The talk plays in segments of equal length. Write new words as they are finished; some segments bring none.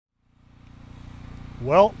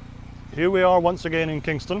Well, here we are once again in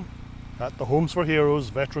Kingston at the Homes for Heroes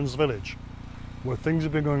Veterans Village, where things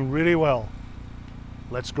have been going really well.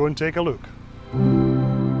 Let's go and take a look.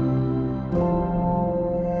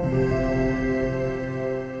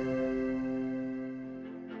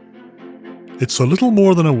 It's a little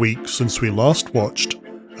more than a week since we last watched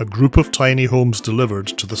a group of tiny homes delivered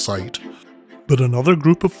to the site, but another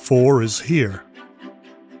group of 4 is here,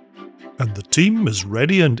 and the team is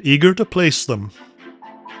ready and eager to place them.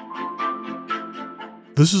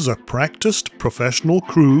 This is a practiced professional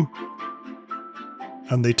crew,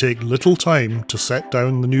 and they take little time to set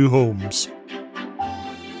down the new homes.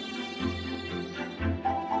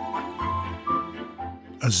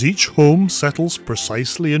 As each home settles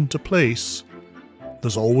precisely into place,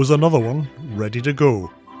 there's always another one ready to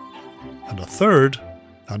go, and a third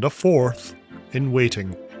and a fourth in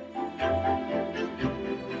waiting.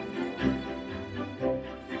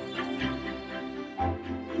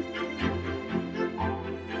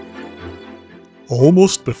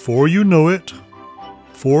 Almost before you know it,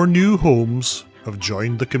 4 new homes have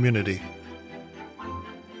joined the community.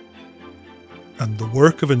 And the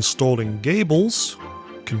work of installing gables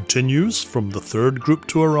continues from the 3rd group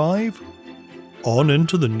to arrive on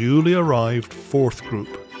into the newly arrived 4th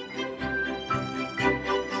group.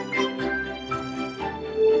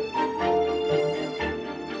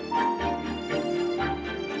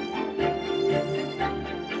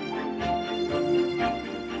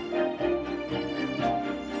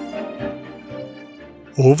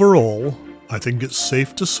 Overall, I think it's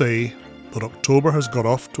safe to say that October has got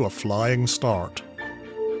off to a flying start,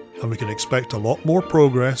 and we can expect a lot more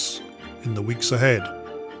progress in the weeks ahead.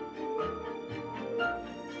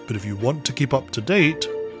 But if you want to keep up to date,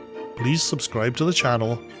 please subscribe to the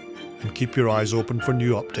channel and keep your eyes open for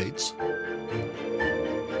new updates.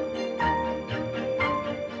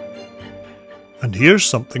 And here's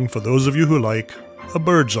something for those of you who like a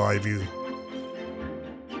bird's eye view.